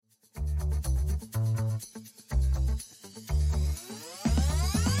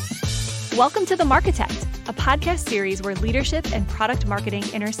Welcome to The Marketect, a podcast series where leadership and product marketing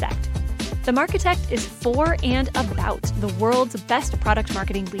intersect. The Marketect is for and about the world's best product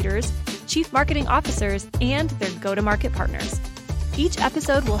marketing leaders, chief marketing officers, and their go-to-market partners. Each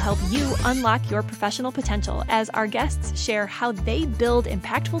episode will help you unlock your professional potential as our guests share how they build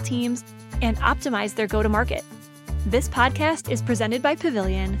impactful teams and optimize their go-to-market. This podcast is presented by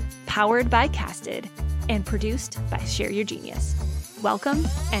Pavilion, powered by Casted, and produced by Share Your Genius. Welcome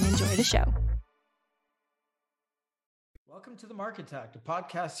and enjoy the show. Welcome to The Marketect, a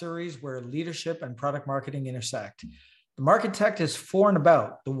podcast series where leadership and product marketing intersect. The Marketect is for and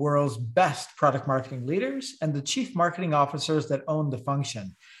about the world's best product marketing leaders and the chief marketing officers that own the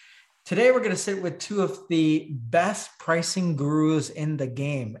function. Today, we're going to sit with two of the best pricing gurus in the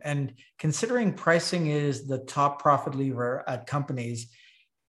game. And considering pricing is the top profit lever at companies,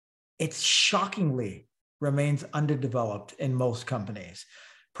 it shockingly remains underdeveloped in most companies.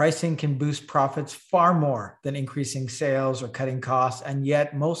 Pricing can boost profits far more than increasing sales or cutting costs. And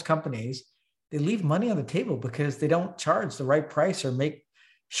yet most companies, they leave money on the table because they don't charge the right price or make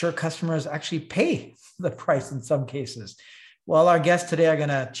sure customers actually pay the price in some cases. Well, our guests today are going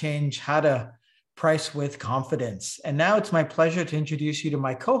to change how to price with confidence. And now it's my pleasure to introduce you to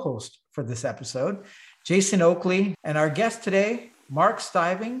my co-host for this episode, Jason Oakley, and our guest today, Mark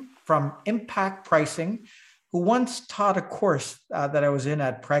Stiving from Impact Pricing, who once taught a course that I was in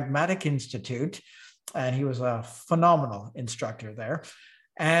at Pragmatic Institute, and he was a phenomenal instructor there.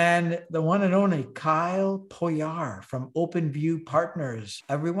 And the one and only Kyle Poyar from OpenView Partners.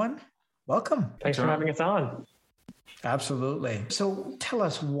 Everyone, welcome. Thanks for having us on. Absolutely. So tell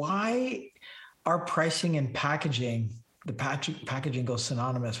us, why are pricing and packaging, the packaging goes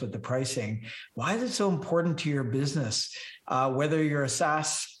synonymous with the pricing, why is it so important to your business, whether you're a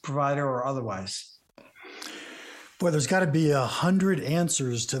SaaS provider or otherwise? Boy, there's got to be 100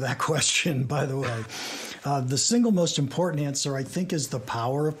 answers to that question, by the way. The single most important answer, I think, is the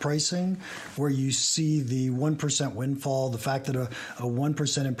power of pricing, where you see the 1% windfall, the fact that a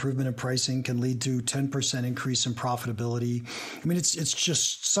 1% improvement in pricing can lead to 10% increase in profitability. I mean, it's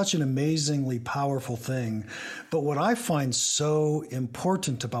just such an amazingly powerful thing. But what I find so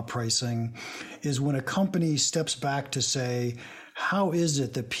important about pricing is when a company steps back to say, how is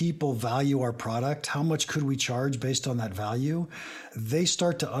it that people value our product? How much could we charge based on that value? They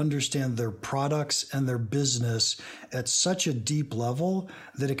start to understand their products and their business at such a deep level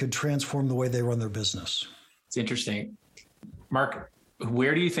that it could transform the way they run their business. It's interesting. Mark,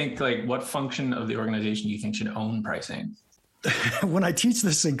 where do you think, what function of the organization do you think should own pricing? When I teach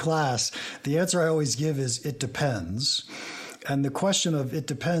this in class, the answer I always give is it depends. And the question of it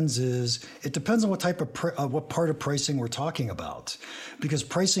depends is, it depends on what type of what part of pricing we're talking about, because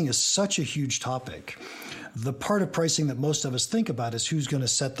pricing is such a huge topic. The part of pricing that most of us think about is who's going to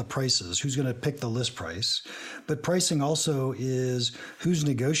set the prices, who's going to pick the list price. But pricing also is who's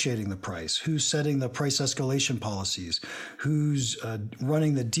negotiating the price, who's setting the price escalation policies, who's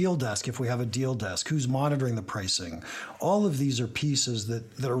running the deal desk if we have a deal desk, who's monitoring the pricing. All of these are pieces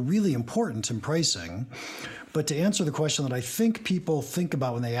that are really important in pricing. But to answer the question that I think people think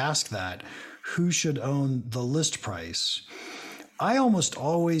about when they ask that, who should own the list price? I almost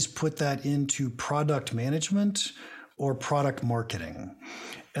always put that into product management or product marketing.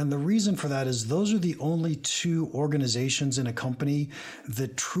 And the reason for that is those are the only two organizations in a company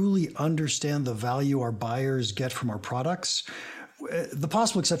that truly understand the value our buyers get from our products. The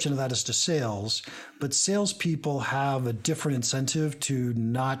possible exception of that is to sales, but salespeople have a different incentive to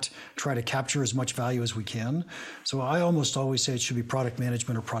not try to capture as much value as we can. So I almost always say it should be product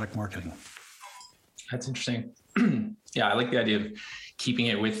management or product marketing. That's interesting. Yeah, I like the idea of keeping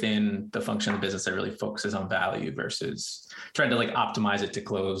it within the function of the business that really focuses on value versus trying to optimize it to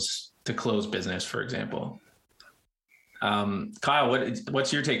close business, for example. Kyle,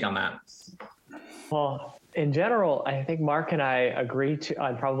 what's your take on that? Well, in general, I think Mark and I agree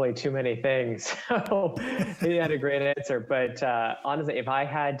on probably too many things. So he had a great answer. But honestly, if I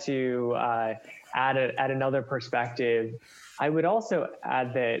had to add another perspective, I would also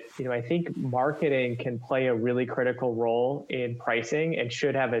add that, I think marketing can play a really critical role in pricing and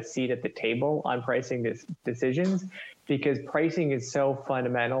should have a seat at the table on pricing decisions, because pricing is so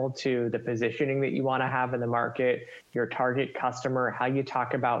fundamental to the positioning that you want to have in the market, your target customer, how you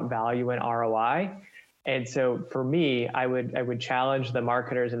talk about value and ROI. And so for me, I would challenge the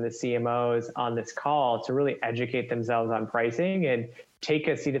marketers and the CMOs on this call to really educate themselves on pricing and take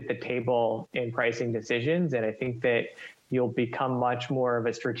a seat at the table in pricing decisions. And I think that you'll become much more of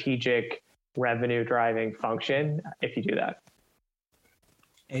a strategic revenue driving function if you do that.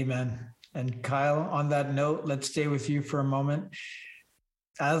 Amen. And Kyle, on that note, let's stay with you for a moment.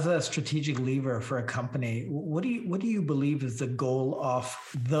 As a strategic lever for a company, what do you believe is the goal of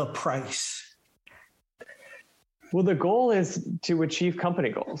the price? Well, the goal is to achieve company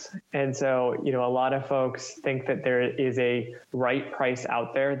goals. And so, a lot of folks think that there is a right price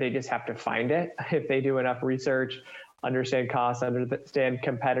out there. They just have to find it. If they do enough research, understand costs, understand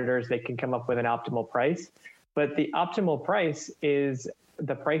competitors, they can come up with an optimal price. But the optimal price is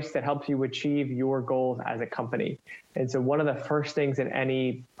the price that helps you achieve your goals as a company. And so one of the first things in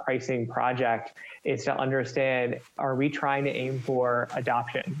any pricing project is to understand, are we trying to aim for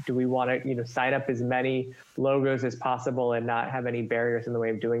adoption? Do we want to, sign up as many logos as possible and not have any barriers in the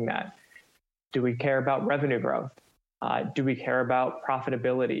way of doing that? Do we care about revenue growth? Do we care about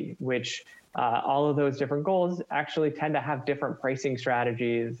profitability, which all of those different goals actually tend to have different pricing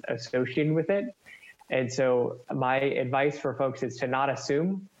strategies associated with it. And so my advice for folks is to not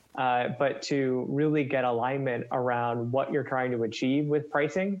assume, but to really get alignment around what you're trying to achieve with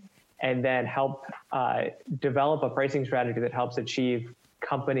pricing, and then help develop a pricing strategy that helps achieve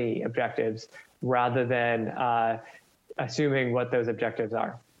company objectives rather than assuming what those objectives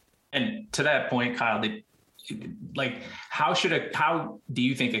are. And to that point, Kyle, how do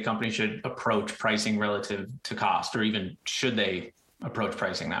you think a company should approach pricing relative to cost, or even should they approach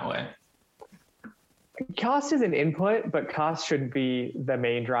pricing that way? Cost is an input, but cost should be the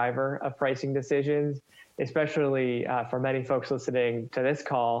main driver of pricing decisions, especially for many folks listening to this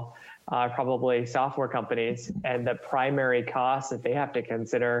call, probably software companies. And the primary costs that they have to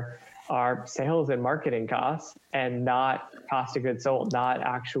consider are sales and marketing costs, and not cost of goods sold, not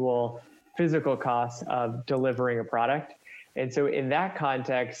actual physical costs of delivering a product. And so in that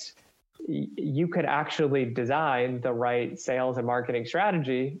context, you could actually design the right sales and marketing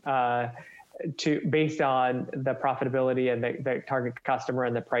strategy based on the profitability and the target customer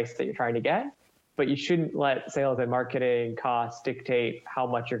and the price that you're trying to get. But you shouldn't let sales and marketing costs dictate how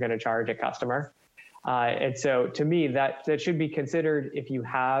much you're going to charge a customer. And so to me, that should be considered. If you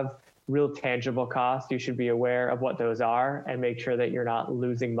have real tangible costs, you should be aware of what those are and make sure that you're not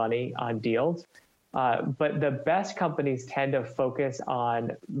losing money on deals. But the best companies tend to focus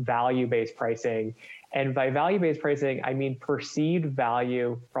on value-based pricing. And by value-based pricing, I mean perceived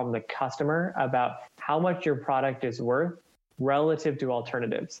value from the customer about how much your product is worth relative to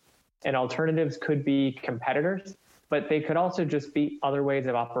alternatives. And alternatives could be competitors, but they could also just be other ways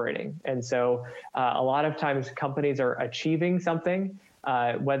of operating. And so a lot of times companies are achieving something,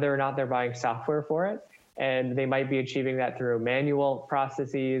 whether or not they're buying software for it. And they might be achieving that through manual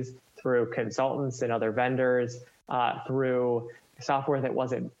processes, through consultants and other vendors, through software that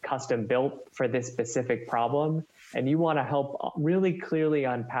wasn't custom built for this specific problem. And you want to help really clearly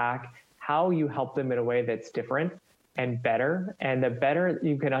unpack how you help them in a way that's different and better. And the better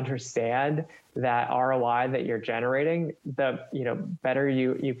you can understand that ROI that you're generating, the better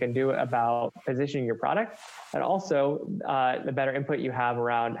you can do about positioning your product, and also the better input you have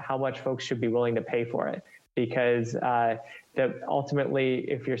around how much folks should be willing to pay for it. Because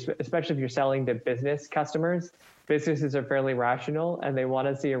ultimately, especially if you're selling to business customers, businesses are fairly rational and they want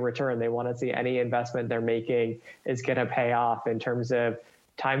to see a return. They want to see any investment they're making is going to pay off in terms of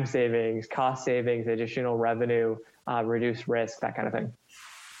time savings, cost savings, additional revenue, reduced risk, that kind of thing.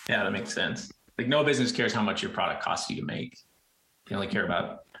 Yeah, that makes sense. Like, no business cares how much your product costs you to make. They only care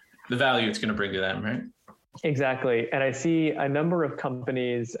about the value it's going to bring to them, right? Exactly. And I see a number of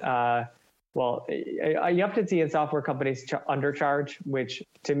companies, you often see in software companies undercharge, which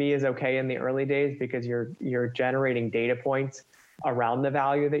to me is okay in the early days because you're generating data points around the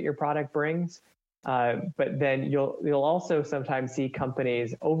value that your product brings. But then you'll also sometimes see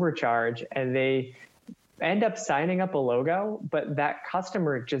companies overcharge, and they end up signing up a logo, but that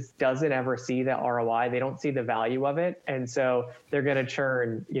customer just doesn't ever see the ROI. They don't see the value of it. And so they're going to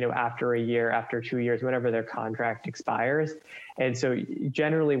churn, after a year, after 2 years, whenever their contract expires. And so you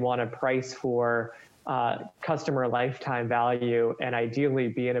generally want to price for customer lifetime value, and ideally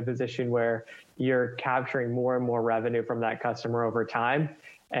be in a position where you're capturing more and more revenue from that customer over time.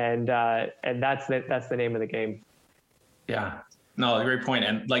 And that's the name of the game. Yeah, no, a great point.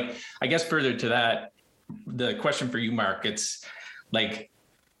 And I guess further to that, the question for you, Mark, it's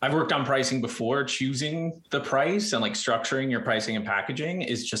I've worked on pricing before. Choosing the price and structuring your pricing and packaging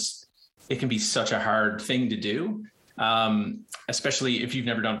is just, it can be such a hard thing to do. Especially if you've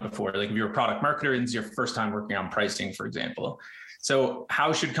never done it before. If you're a product marketer and it's your first time working on pricing, for example. So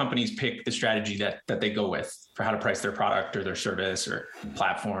how should companies pick the strategy that they go with for how to price their product or their service or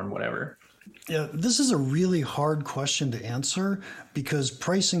platform, whatever? Yeah, this is a really hard question to answer because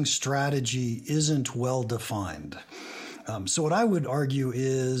pricing strategy isn't well defined. So what I would argue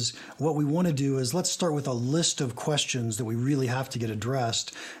is what we want to do is let's start with a list of questions that we really have to get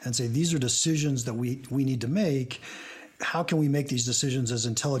addressed and say, these are decisions that we need to make. How can we make these decisions as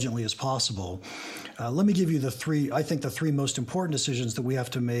intelligently as possible? Let me give you the three most important decisions that we have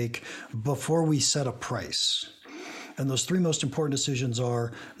to make before we set a price. And those three most important decisions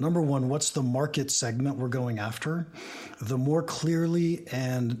are, number one, what's the market segment we're going after? The more clearly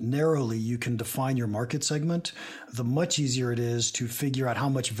and narrowly you can define your market segment, the much easier it is to figure out how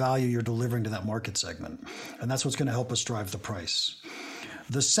much value you're delivering to that market segment. And that's what's going to help us drive the price.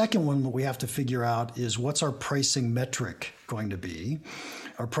 The second one that we have to figure out is, what's our pricing metric going to be?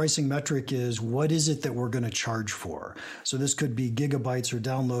 Our pricing metric is, what is it that we're going to charge for? So this could be gigabytes or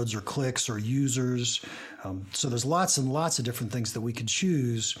downloads or clicks or users. So there's lots and lots of different things that we could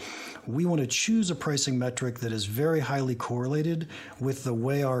choose. We want to choose a pricing metric that is very highly correlated with the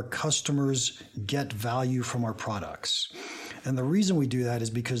way our customers get value from our products. And the reason we do that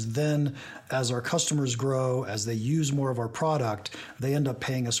is because then as our customers grow, as they use more of our product, they end up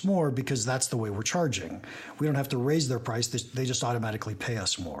paying us more because that's the way we're charging. We don't have to raise their price. They just automatically pay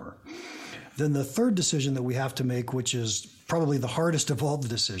us more. Then the third decision that we have to make, which is probably the hardest of all the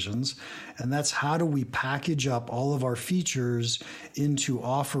decisions, and that's, how do we package up all of our features into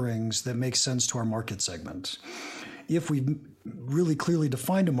offerings that make sense to our market segment? If we really clearly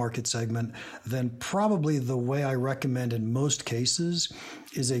defined a market segment, then probably the way I recommend in most cases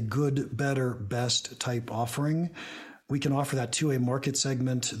is a good, better, best type offering. We can offer that to a market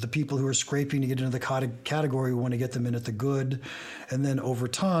segment. The people who are scraping to get into the category, we want to get them in at the good. And then over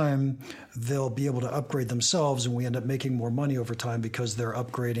time, they'll be able to upgrade themselves, and we end up making more money over time because they're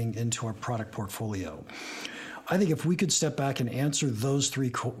upgrading into our product portfolio. I think if we could step back and answer those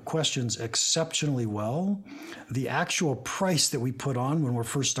three questions exceptionally well, the actual price that we put on when we're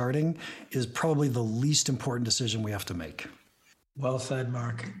first starting is probably the least important decision we have to make. Well said,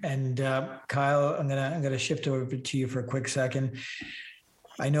 Mark. And Kyle, I'm gonna shift over to you for a quick second.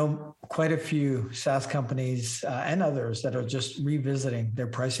 I know quite a few SaaS companies and others that are just revisiting their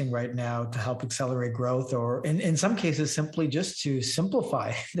pricing right now to help accelerate growth, or in some cases, simply just to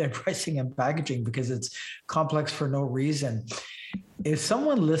simplify their pricing and packaging because it's complex for no reason. If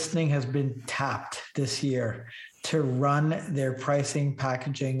someone listening has been tapped this year to run their pricing,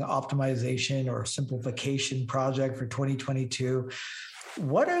 packaging, optimization, or simplification project for 2022,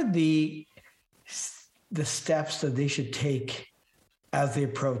 what are the steps that they should take as they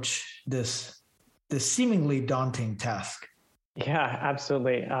approach this seemingly daunting task? Yeah,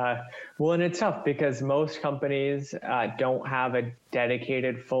 absolutely. Well, and it's tough because most companies don't have a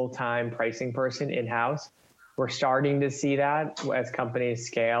dedicated full-time pricing person in-house. We're starting to see that as companies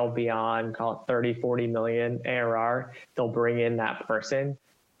scale beyond, call it 30, 40 million ARR, they'll bring in that person.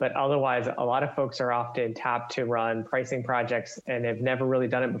 But otherwise, a lot of folks are often tapped to run pricing projects and have never really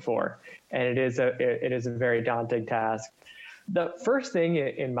done it before. And it is a very daunting task. The first thing,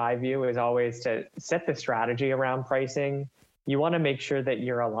 in my view, is always to set the strategy around pricing. You want to make sure that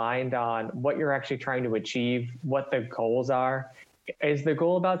you're aligned on what you're actually trying to achieve, what the goals are. Is the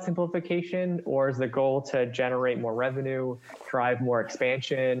goal about simplification, or is the goal to generate more revenue, drive more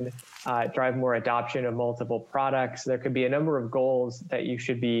expansion, drive more adoption of multiple products? There could be a number of goals that you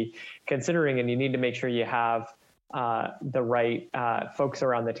should be considering, and you need to make sure you have the right folks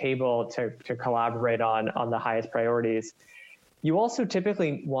around the table to collaborate on the highest priorities. You also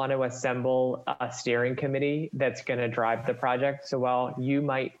typically want to assemble a steering committee that's going to drive the project. So while you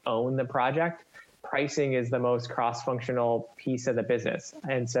might own the project, pricing is the most cross-functional piece of the business.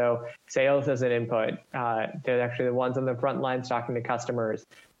 And so sales as an input, they're actually the ones on the front lines talking to customers.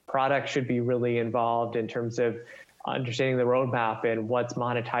 Product should be really involved in terms of understanding the roadmap and what's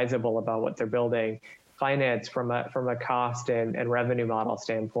monetizable about what they're building. Finance from a cost and revenue model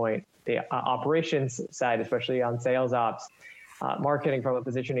standpoint. The operations side, especially on sales ops. Marketing from a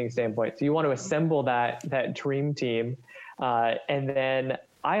positioning standpoint. So you want to assemble that dream team. And then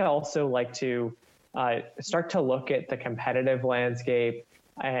I also like to start to look at the competitive landscape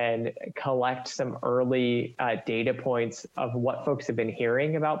and collect some early data points of what folks have been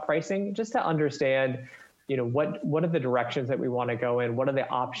hearing about pricing, just to understand, what are the directions that we want to go in? What are the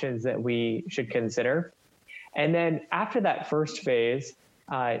options that we should consider? And then after that first phase,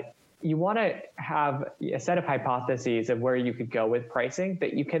 you want to have a set of hypotheses of where you could go with pricing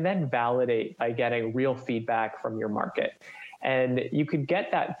that you can then validate by getting real feedback from your market. And you could get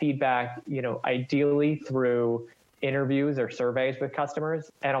that feedback, ideally through interviews or surveys with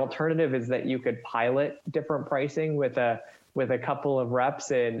customers. An alternative is that you could pilot different pricing with a couple of reps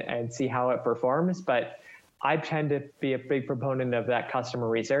and see how it performs. But I tend to be a big proponent of that customer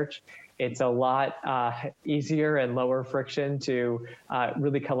research. It's a lot easier and lower friction to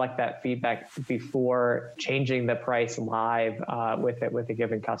really collect that feedback before changing the price live with a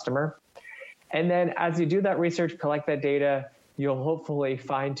given customer. And then as you do that research, collect that data, you'll hopefully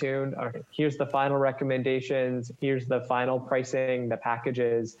fine tune, okay, here's the final recommendations, here's the final pricing, the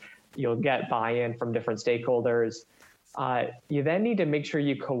packages. You'll get buy-in from different stakeholders. You then need to make sure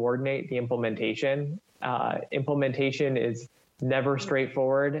you coordinate the implementation. Implementation is never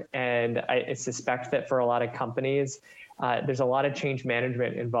straightforward. And I suspect that for a lot of companies, there's a lot of change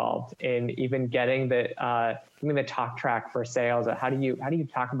management involved in even getting the talk track for sales. How do you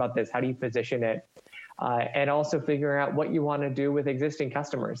talk about this? How do you position it? And also figuring out what you want to do with existing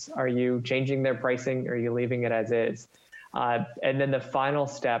customers. Are you changing their pricing? Or are you leaving it as is? And then the final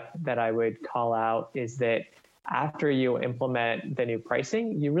step that I would call out is that after you implement the new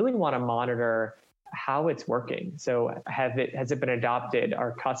pricing, you really want to monitor how it's working. So has it been adopted?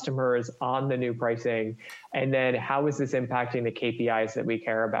 Are customers on the new pricing? And then how is this impacting the KPIs that we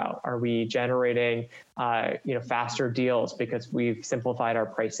care about? Are we generating faster deals because we've simplified our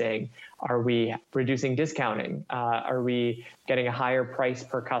pricing? Are we reducing discounting? Are we getting a higher price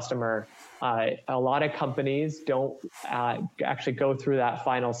per customer? A lot of companies don't actually go through that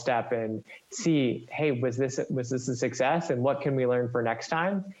final step and see, hey, was this a success? And what can we learn for next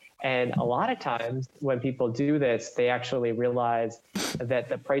time? And a lot of times when people do this, they actually realize that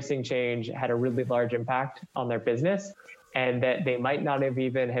the pricing change had a really large impact on their business and that they might not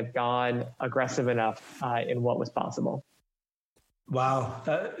have gone aggressive enough in what was possible. Wow.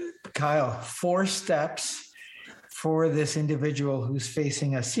 Kyle, 4 steps for this individual who's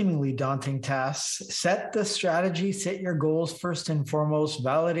facing a seemingly daunting task. Set the strategy, set your goals first and foremost,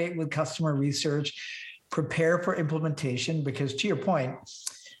 validate with customer research, prepare for implementation, because to your point,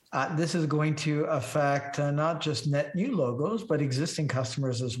 this is going to affect not just net new logos, but existing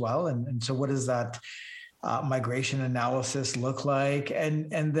customers as well. And so what does that migration analysis look like?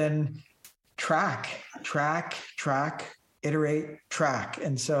 And then track, iterate, track.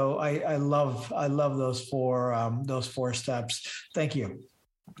 And so I love those 4 steps. Thank you.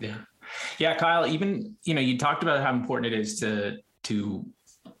 Yeah, Kyle, even, you talked about how important it is to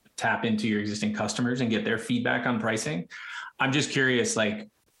tap into your existing customers and get their feedback on pricing. I'm just curious,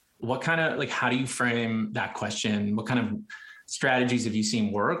 what kind of, how do you frame that question? What kind of strategies have you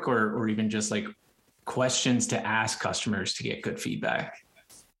seen work, or even just questions to ask customers to get good feedback?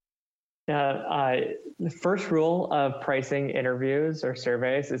 The first rule of pricing interviews or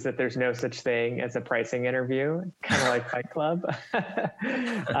surveys is that there's no such thing as a pricing interview, kind of like Fight Club.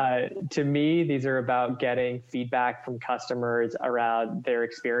 To me, these are about getting feedback from customers around their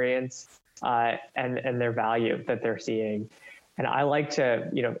experience and their value that they're seeing. And I like to,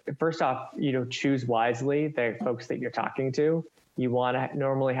 first off, choose wisely the folks that you're talking to. You want to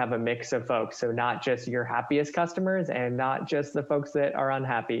normally have a mix of folks. So not just your happiest customers and not just the folks that are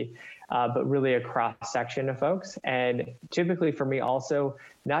unhappy, but really a cross section of folks. And typically for me also,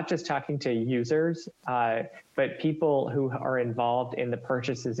 not just talking to users, but people who are involved in the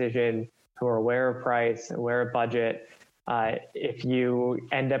purchase decision, who are aware of price, aware of budget. If you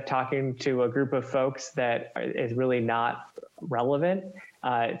end up talking to a group of folks that is really not relevant,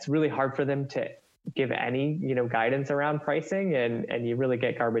 it's really hard for them to give any guidance around pricing, and you really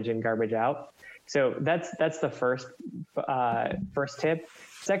get garbage in, garbage out. So that's the first tip.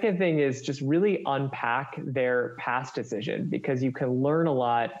 Second thing is just really unpack their past decision, because you can learn a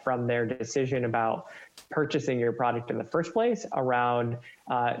lot from their decision about purchasing your product in the first place around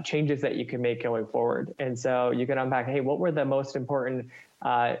changes that you can make going forward. And so you can unpack, hey, what were the most important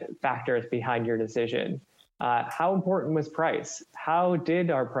factors behind your decision? How important was price? How did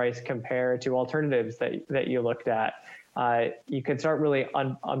our price compare to alternatives that you looked at? You can start really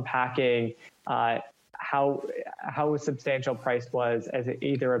unpacking how substantial price was as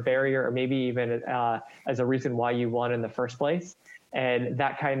either a barrier or maybe even as a reason why you won in the first place. And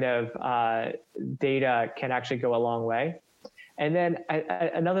that kind of data can actually go a long way. And then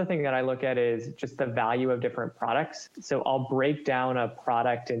another thing that I look at is just the value of different products. So I'll break down a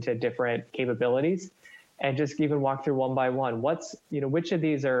product into different capabilities and just even walk through one by one. Which of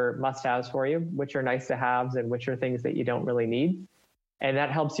these are must-haves for you, which are nice to haves, and which are things that you don't really need. And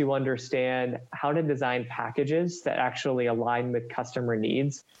that helps you understand how to design packages that actually align with customer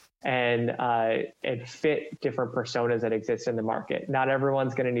needs and fit different personas that exist in the market. Not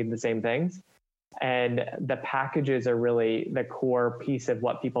everyone's going to need the same things. And the packages are really the core piece of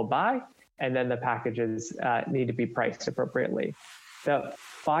what people buy. And then the packages need to be priced appropriately. The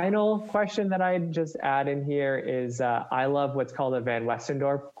final question that I'd just add in here is I love what's called a Van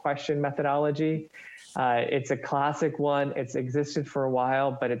Westendorp question methodology. It's a classic one. It's existed for a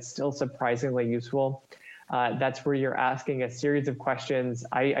while, but it's still surprisingly useful. That's where you're asking a series of questions.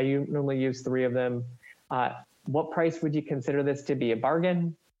 I normally use 3 of them. What price would you consider this to be a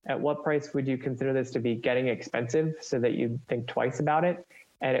bargain? At what price would you consider this to be getting expensive so that you think twice about it?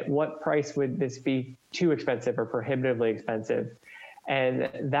 And at what price would this be too expensive or prohibitively expensive? And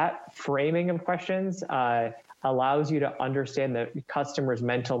that framing of questions allows you to understand the customer's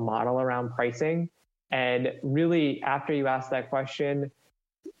mental model around pricing. And really, after you ask that question,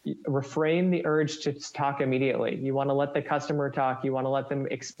 refrain the urge to talk immediately. You want to let the customer talk. You want to let them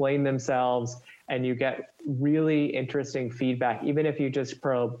explain themselves, and you get really interesting feedback, even if you just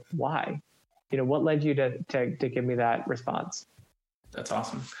probe why. What led you to give me that response? That's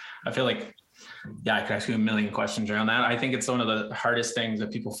awesome. I feel like, I could ask you a million questions around that. I think it's one of the hardest things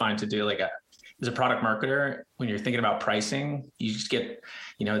that people find to do. Like as a product marketer, when you're thinking about pricing, you just get,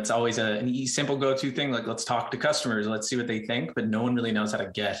 it's always an simple go-to thing. Like, let's talk to customers, let's see what they think, but no one really knows how to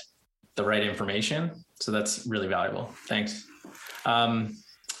get the right information. So that's really valuable. Thanks.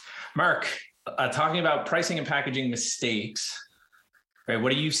 Mark, talking about pricing and packaging mistakes, right?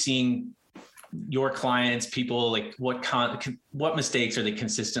 What are you seeing your clients, people, like what mistakes are they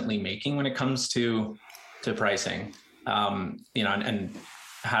consistently making when it comes to pricing? And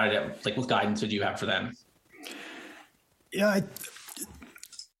how did it, what guidance would you have for them? Yeah,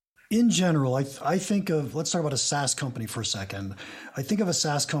 in general, I think of, let's talk about a SaaS company for a second. I think of a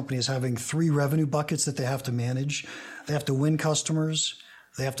SaaS company as having 3 revenue buckets that they have to manage. They have to win customers,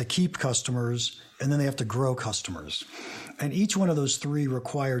 they have to keep customers, and then they have to grow customers. And each one of those 3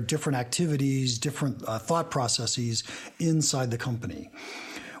 require different activities, different thought processes inside the company.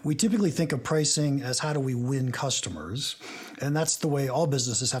 We typically think of pricing as how do we win customers? And that's the way all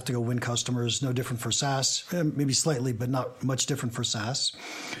businesses have to go win customers, no different for SaaS, maybe slightly, but not much different for SaaS.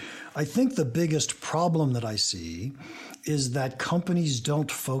 I think the biggest problem that I see is that companies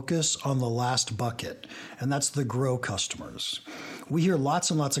don't focus on the last bucket, and that's the grow customers. We hear lots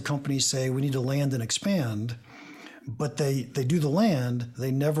and lots of companies say we need to land and expand, but they do the land,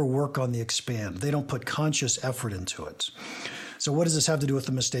 they never work on the expand. They don't put conscious effort into it. So what does this have to do with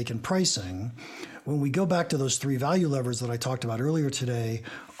the mistake in pricing? When we go back to those 3 value levers that I talked about earlier today,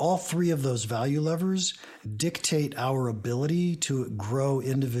 all 3 of those value levers dictate our ability to grow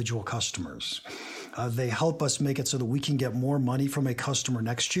individual customers. They help us make it so that we can get more money from a customer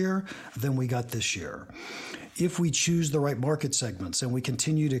next year than we got this year. If we choose the right market segments and we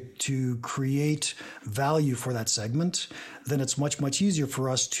continue to create value for that segment, then it's much, much easier for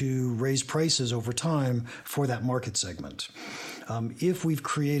us to raise prices over time for that market segment. If we've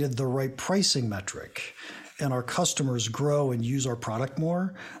created the right pricing metric and our customers grow and use our product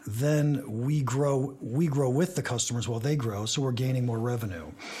more, then we grow with the customers while they grow, so we're gaining more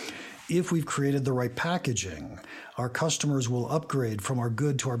revenue. If we've created the right packaging, our customers will upgrade from our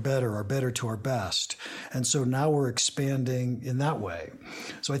good to our better to our best. And so now we're expanding in that way.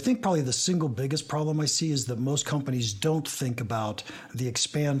 So I think probably the single biggest problem I see is that most companies don't think about the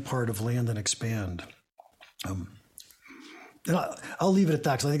expand part of land and expand. And I'll leave it at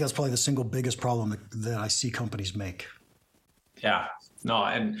that because I think that's probably the single biggest problem that I see companies make. Yeah, no,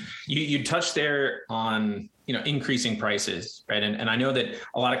 and you touched there on increasing prices, right? And I know that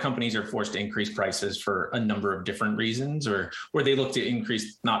a lot of companies are forced to increase prices for a number of different reasons, or they look to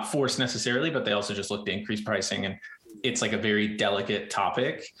increase, not force necessarily, but they also just look to increase pricing. And it's like a very delicate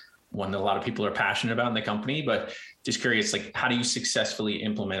topic, one that a lot of people are passionate about in the company. But just curious, how do you successfully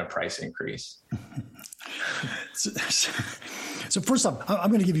implement a price increase? So first off, I'm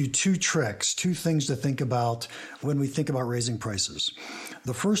going to give you 2 tricks, 2 things to think about when we think about raising prices.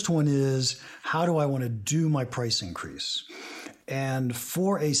 The first one is, how do I want to do my price increase? And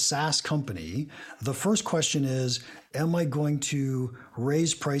for a SaaS company, the first question is, am I going to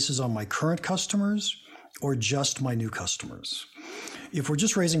raise prices on my current customers or just my new customers? If we're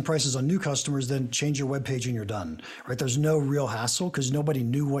just raising prices on new customers, then change your webpage and you're done, right? There's no real hassle because nobody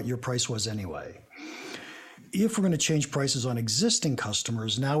knew what your price was anyway. If we're going to change prices on existing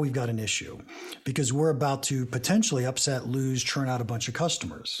customers, now we've got an issue because we're about to potentially upset, lose, churn out a bunch of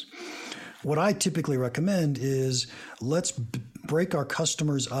customers. What I typically recommend is let's break our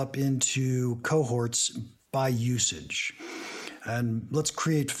customers up into cohorts by usage. And let's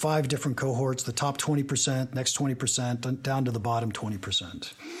create 5 different cohorts, the top 20%, next 20%, down to the bottom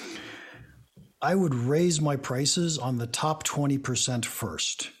 20%. I would raise my prices on the top 20%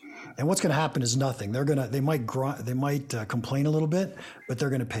 first. And what's going to happen is nothing. They might complain a little bit, but they're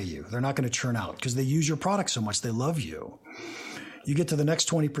going to pay you. They're not going to churn out because they use your product so much. They love you. You get to the next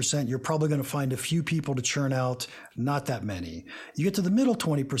 20%, you're probably going to find a few people to churn out, not that many. You get to the middle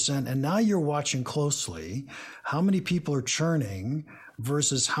 20%, and now you're watching closely how many people are churning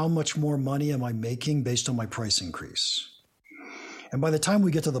versus how much more money am I making based on my price increase. And by the time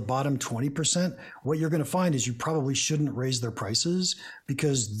we get to the bottom 20%, what you're going to find is you probably shouldn't raise their prices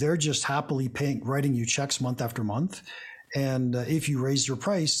because they're just happily writing you checks month after month. And if you raise your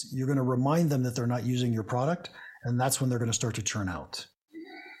price, you're going to remind them that they're not using your product. And that's when they're going to start to churn out.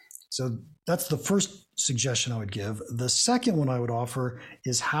 So that's the first suggestion I would give. The second one I would offer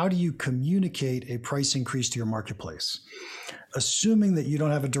is how do you communicate a price increase to your marketplace? Assuming that you don't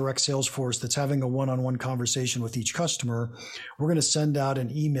have a direct sales force that's having a one-on-one conversation with each customer, we're going to send out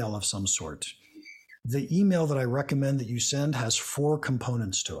an email of some sort. The email that I recommend that you send has 4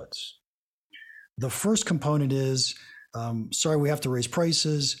 components to it. The first component is, sorry, we have to raise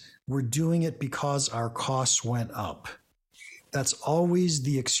prices. We're doing it because our costs went up. That's always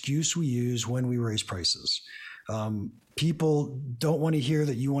the excuse we use when we raise prices. People don't want to hear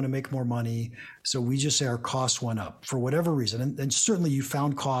that you want to make more money. So we just say our costs went up for whatever reason. And certainly you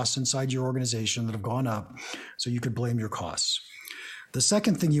found costs inside your organization that have gone up. So you could blame your costs. The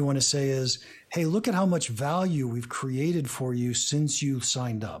second thing you want to say is, hey, look at how much value we've created for you since you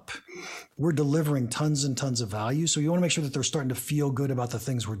signed up. We're delivering tons and tons of value. So you want to make sure that they're starting to feel good about the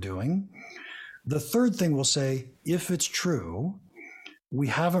things we're doing. The third thing we'll say, if it's true, we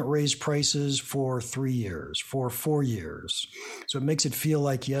haven't raised prices for 3 years, for 4 years. So it makes it feel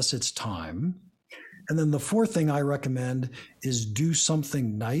like, yes, it's time. And then the fourth thing I recommend is do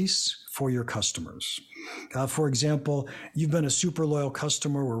something nice for your customers. For example, you've been a super loyal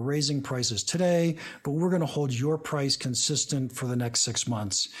customer. We're raising prices today, but we're going to hold your price consistent for the next 6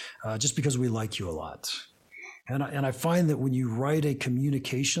 months just because we like you a lot. And I find that when you write a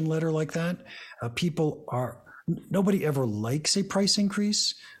communication letter like that, nobody ever likes a price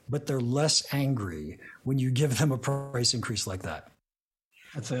increase, but they're less angry when you give them a price increase like that.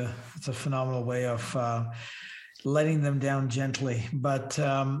 That's a phenomenal way of letting them down gently. But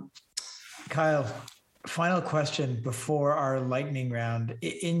Kyle, final question before our lightning round.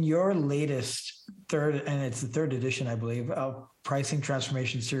 In your latest it's the third edition, I believe, of Pricing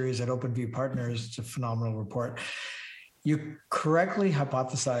Transformation Series at OpenView Partners, it's a phenomenal report. You correctly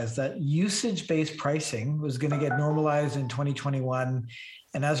hypothesized that usage-based pricing was going to get normalized in 2021.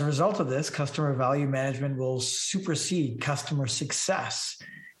 And as a result of this, customer value management will supersede customer success.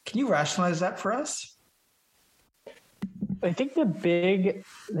 Can you rationalize that for us? I think the big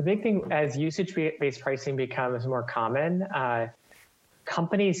thing as usage-based pricing becomes more common,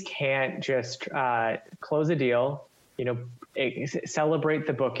 companies can't just close a deal, celebrate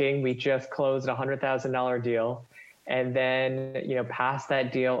the booking. We just closed a $100,000 deal. And then, pass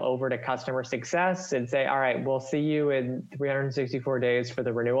that deal over to customer success and say, all right, we'll see you in 364 days for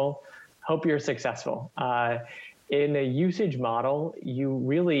the renewal. Hope you're successful. In a usage model, you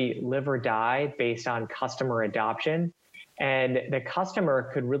really live or die based on customer adoption. And the customer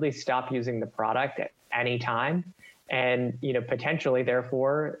could really stop using the product at any time and, potentially,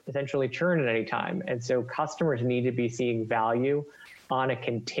 therefore, essentially churn at any time. And so customers need to be seeing value on a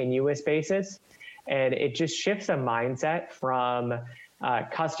continuous basis. And it just shifts a mindset from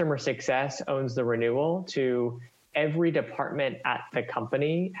customer success owns the renewal to every department at the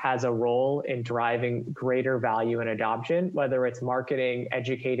company has a role in driving greater value and adoption, whether it's marketing,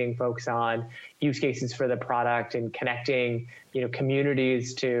 educating folks on use cases for the product and connecting,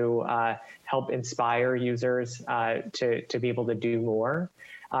 communities to help inspire users to be able to do more.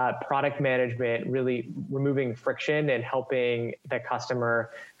 Product management, really removing friction and helping the customer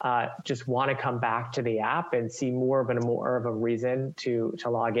just want to come back to the app and see more of a reason to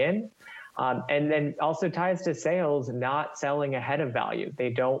log in. And then also ties to sales, not selling ahead of value. They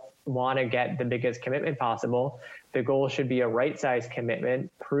don't want to get the biggest commitment possible. The goal should be a right-sized commitment,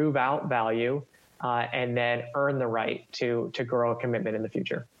 prove out value, and then earn the right to grow a commitment in the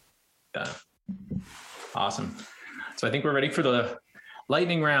future. Yeah. Awesome. So I think we're ready for the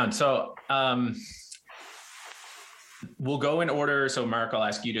lightning round. So we'll go in order. So Mark, I'll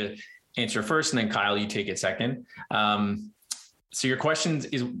ask you to answer first, and then Kyle, you take it second. So your question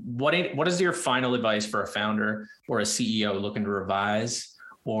is, what is your final advice for a founder or a CEO looking to revise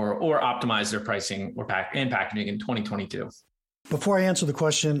or optimize their pricing and packaging in 2022? Before I answer the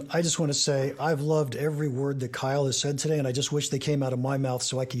question, I just want to say I've loved every word that Kyle has said today, and I just wish they came out of my mouth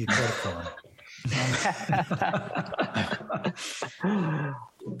so I could get credit for them.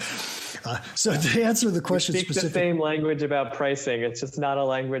 So to answer the question specifically, the same language about pricing. It's just not a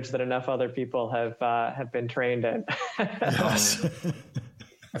language that enough other people have been trained in. Yes.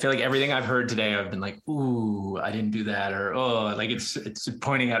 I feel like everything I've heard today, I've been like, ooh, I didn't do that. Or, oh, like it's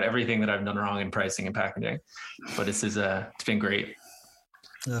pointing out everything that I've done wrong in pricing and packaging. But it's been great.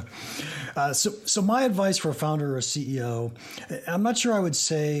 Yeah. So my advice for a founder or a CEO, I'm not sure I would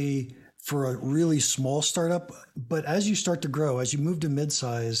say for a really small startup, but as you start to grow, as you move to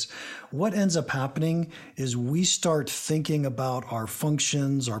midsize, what ends up happening is we start thinking about our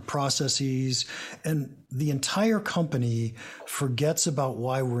functions, our processes, and the entire company forgets about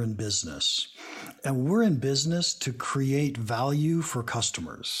why we're in business. And we're in business to create value for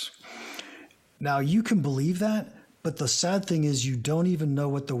customers. Now, you can believe that, but the sad thing is you don't even know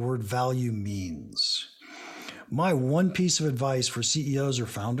what the word value means. My one piece of advice for CEOs or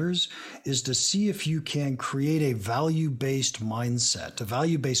founders is to see if you can create a value-based mindset, a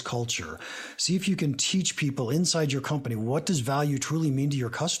value-based culture. See if you can teach people inside your company, what does value truly mean to your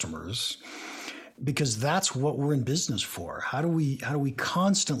customers? Because that's what we're in business for. How do we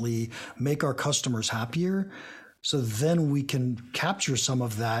constantly make our customers happier so then we can capture some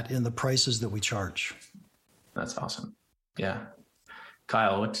of that in the prices that we charge? That's awesome. Yeah.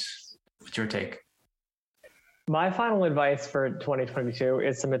 Kyle, what's your take? My final advice for 2022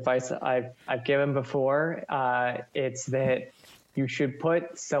 is some advice I've given before. It's that you should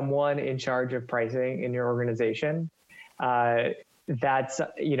put someone in charge of pricing in your organization. That's,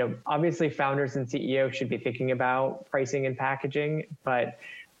 obviously founders and CEOs should be thinking about pricing and packaging, but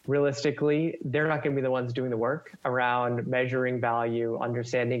realistically, they're not going to be the ones doing the work around measuring value,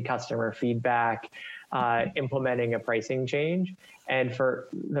 understanding customer feedback, implementing a pricing change. And for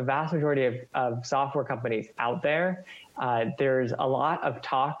the vast majority of software companies out there, there's a lot of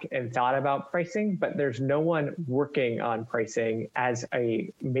talk and thought about pricing, but there's no one working on pricing as a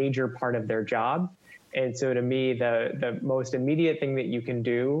major part of their job. And so to me, the most immediate thing that you can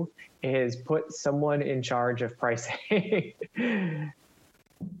do is put someone in charge of pricing.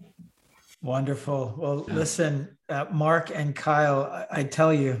 Wonderful. Well, listen, Mark and Kyle, I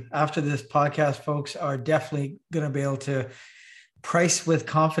tell you, after this podcast, folks are definitely going to be able to price with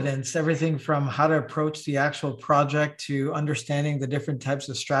confidence, everything from how to approach the actual project to understanding the different types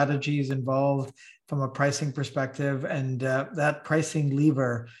of strategies involved from a pricing perspective. And that pricing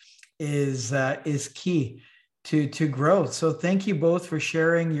lever is key to growth. So thank you both for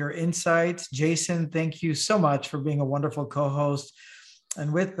sharing your insights. Jason, thank you so much for being a wonderful co-host.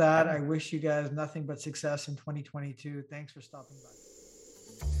 And with that, I wish you guys nothing but success in 2022. Thanks for stopping by.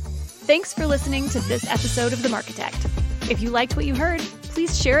 Thanks for listening to this episode of The Marketect. If you liked what you heard,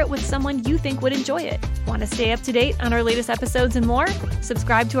 please share it with someone you think would enjoy it. Want to stay up to date on our latest episodes and more?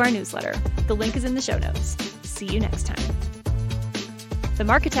 Subscribe to our newsletter. The link is in the show notes. See you next time. The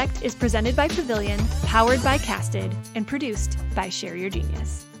Marketect is presented by Pavilion, powered by Casted, and produced by Share Your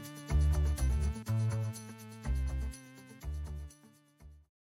Genius.